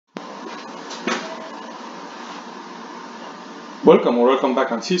Welcome or welcome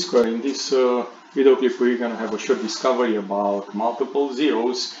back on C-Square. In this video clip we're going to have a short discovery about multiple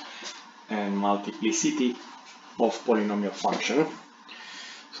zeros and multiplicity of polynomial function.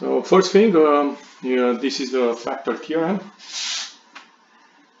 So first thing, this is the factor theorem.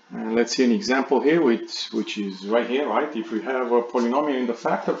 And let's see an example here which is right here, right? If we have a polynomial in the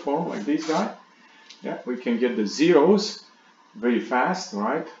factor form like this guy, yeah, we can get the zeros very fast,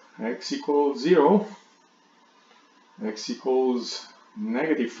 right? X equals 0. X equals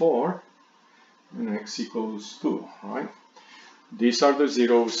 -4 and x equals 2, right? These are the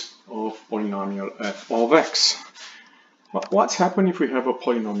zeros of polynomial f of x. But what's happened if we have a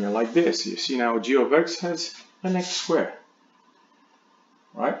polynomial like this? You see now g of x has an x squared,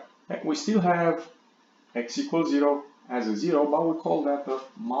 right? And we still have x equals 0 as a 0, but we call that a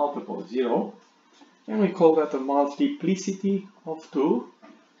multiple 0. And we call that a multiplicity of 2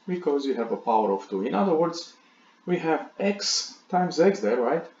 because we have a power of 2. In other words, we have x times x there,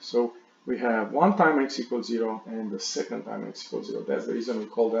 right? So we have one time x equals 0 and the second time x equals 0. That's the reason we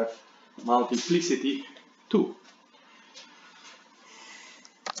call that multiplicity 2.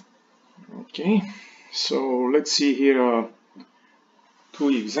 Okay, so let's see here two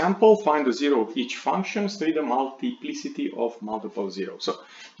examples. Find the zero of each function, study the multiplicity of multiple zeros. So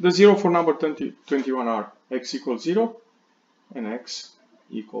the zero for number 21 are x equals 0 and x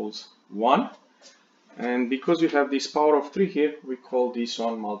equals 1. And because we have this power of 3 here, we call this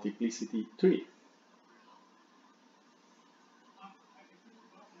one multiplicity 3.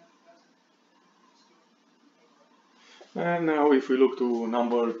 And now if we look to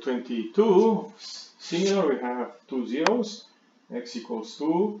number 22, similar, we have two zeros, x equals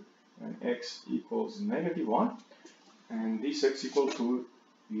 2 and x equals -1. And this x equals 2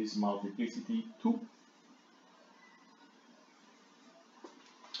 is multiplicity 2.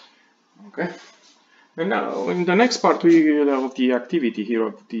 Okay. And now, in the next part of the activity here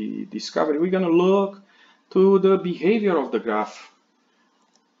of the discovery, we're going to look to the behavior of the graph,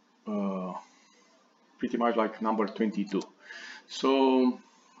 pretty much like number 22. So,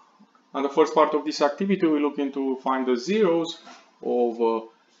 on the first part of this activity, we look into find the zeros of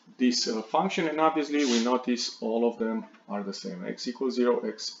this function, and obviously we notice all of them are the same. X equals 0,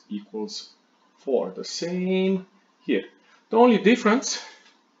 x equals 4, the same here. The only difference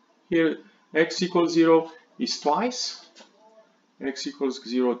here, x equals 0 is twice, x equals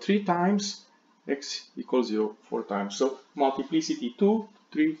 0 3 times, x equals 0 4 times. So multiplicity 2,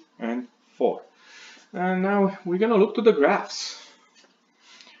 3, and 4. And now we're going to look to the graphs.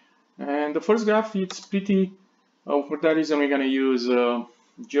 And the first graph, it's pretty, for that reason we're going to use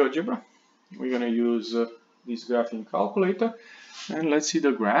Geogebra. We're going to use this graphing calculator. And let's see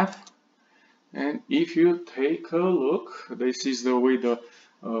the graph. And if you take a look, this is the way the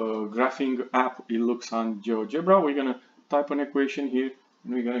graphing app it looks on Geogebra. We're going to type an equation here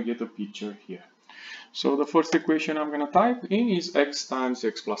and we're going to get a picture here. So the first equation I'm going to type in is x times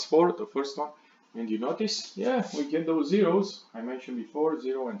x plus 4, the first one. And you notice, yeah, we get those zeros I mentioned before,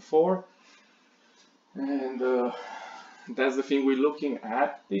 0 and 4. And that's the thing we're looking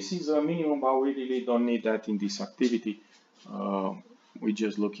at. This is a minimum, but we really don't need that in this activity. We're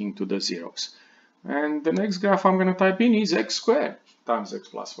just looking to the zeros. And the next graph I'm going to type in is x squared times x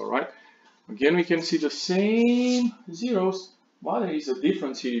plus 4, right? Again, we can see the same zeros, but there is a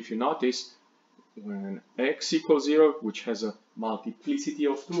difference here if you notice. When x equals 0, which has a multiplicity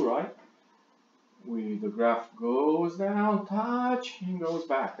of 2, right? The graph goes down, touch, and goes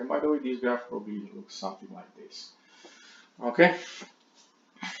back. And by the way, this graph probably looks something like this. Okay?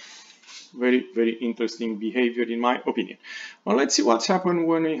 Very, very interesting behavior in my opinion. Well, let's see what's happened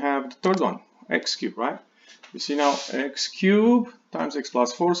when we have the third one, x cubed, right? You see now x cubed times x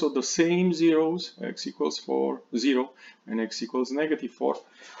plus 4, so the same zeros, x equals 0 and x equals -4,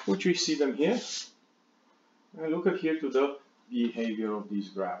 which we see them here. And look at here to the behavior of this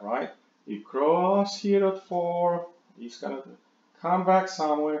graph, right? It cross here at 4, it's gonna come back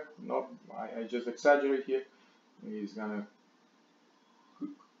somewhere, I just exaggerate here, it's gonna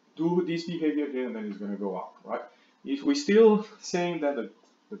do this behavior here and then it's gonna go up, right? If we're still saying that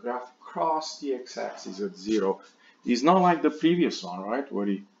the graph crossed the x-axis at 0, it's not like the previous one, right? Where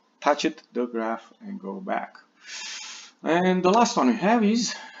you touch it, the graph, and go back. And the last one we have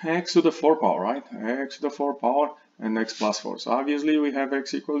is x to the 4 power, right? X to the 4 power and x plus 4. So obviously we have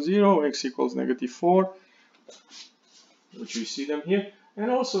x equals 0, x equals -4, which we see them here. And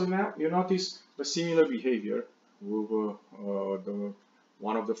also now you notice a similar behavior with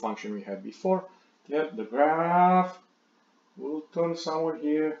one of the function we had before. Yeah, the graph will turn somewhere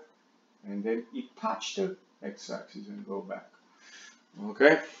here and then it touched the x-axis and go back.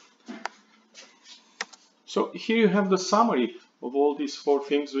 Okay, so here you have the summary of all these four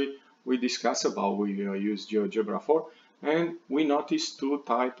things we discuss about, we use GeoGebra for, and we notice two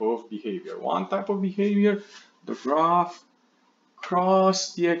types of behavior. One type of behavior, the graph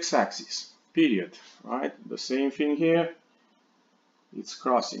cross the x-axis, period, right? The same thing here, it's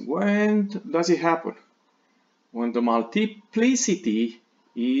crossing. When does it happen? When the multiplicity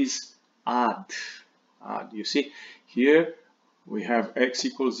is odd. You see, here we have x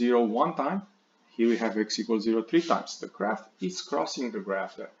equals 0 one time, here we have x equals 0 three times. The graph is crossing the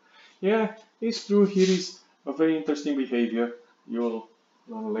graph there. Yeah, it's true, here is a very interesting behavior. You'll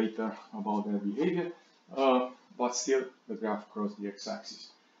learn later about that behavior, but still the graph crosses the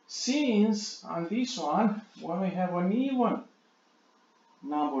x-axis. Since on this one, when we have an even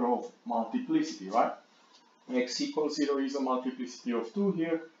number of multiplicity, right? X equals 0 is a multiplicity of 2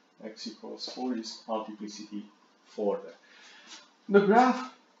 here, x equals 4 is multiplicity 4 there. The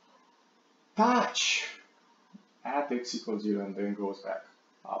graph touch at x equals 0 and then goes back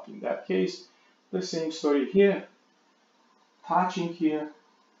up. In that case, the same story here, touching here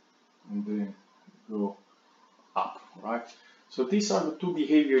and then go up, right? So these are the two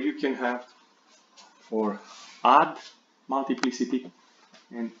behaviors you can have for odd multiplicity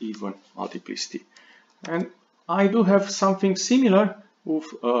and even multiplicity. And I do have something similar with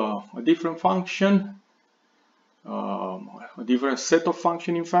a different function, a different set of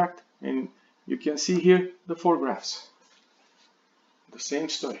function in fact, and you can see here the four graphs. The same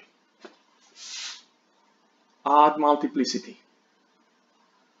story. Odd multiplicity.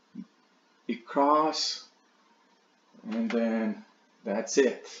 It cross and then that's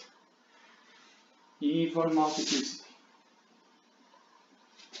it. Even multiplicity.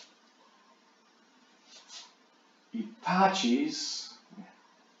 It touches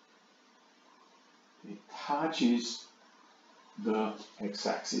the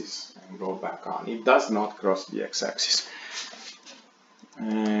x-axis and go back on. It does not cross the x-axis.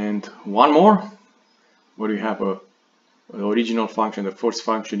 And one more, where you have an original function. The first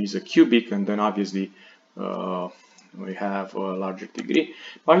function is a cubic, and then obviously we have a larger degree.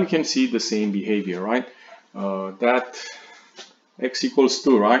 But you can see the same behavior, right? That x equals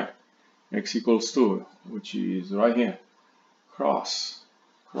 2, right? X equals 2, which is right here. Cross.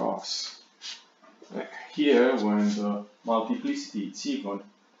 Here, when the multiplicity is even,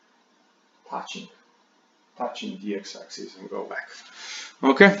 touching the x-axis and go back.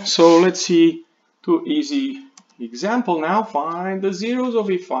 Okay, so let's see two easy example now. Find the zeros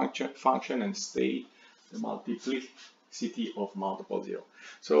of a function and state the multiplicity of multiple 0.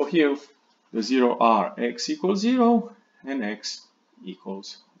 So here the 0 are x equals 0 and x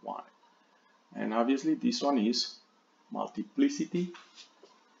equals 1. And obviously this one is multiplicity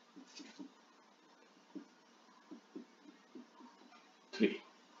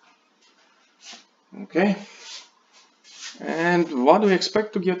Okay, and what do we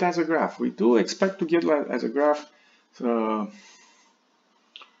expect to get as a graph? We do expect to get as a graph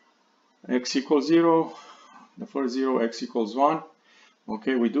x equals 0, the first 0, x equals 1.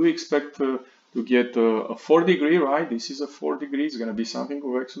 Okay, we do expect to get a 4 degree, right? This is a 4 degree, it's going to be something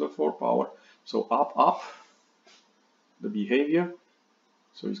of x to the 4 power. So up, the behavior.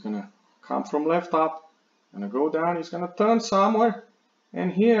 So it's going to come from left up, going to go down, it's going to turn somewhere,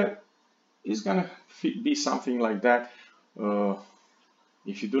 and here is going to be something like that.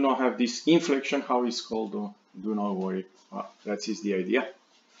 If you do not have this inflection, how it's called, do not worry. That is the idea.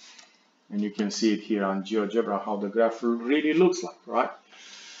 And you can see it here on Geogebra, how the graph really looks like, right?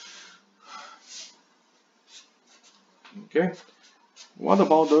 Okay. What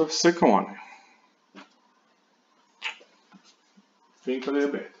about the second one? Think a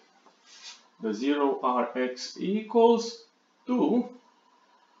little bit. The 0 are x equals 2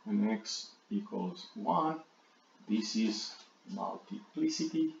 and x equals 1. This is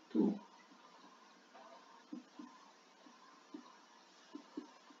multiplicity 2.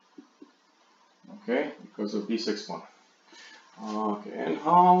 Okay, because of this exponent. Okay, and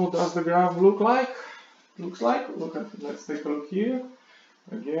how does the graph look like? Let's take a look here.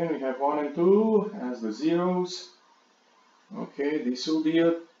 Again, we have 1 and 2 as the zeros. Okay, this will be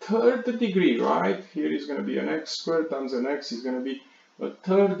a third degree, right? Here is going to be an x squared times an x is going to be a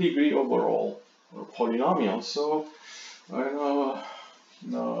third degree overall, or polynomial. So, a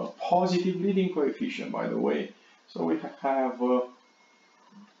positive leading coefficient, by the way. So we have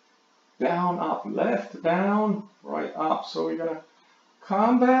down, up, left, down, right, up. So we're going to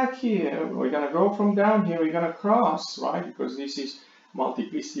come back here. We're going to go from down here. We're going to cross, right? Because this is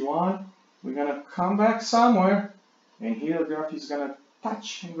multiplicity 1. We're going to come back somewhere. And here the graph is going to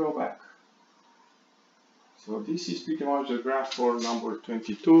touch and go back. So this is pretty much the graph for number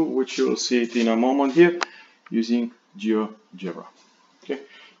 22, which you will see it in a moment here, using GeoGebra. Okay.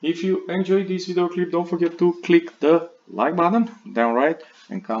 If you enjoyed this video clip, don't forget to click the like button down right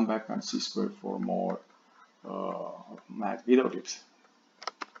and come back on C Squared for more math video clips.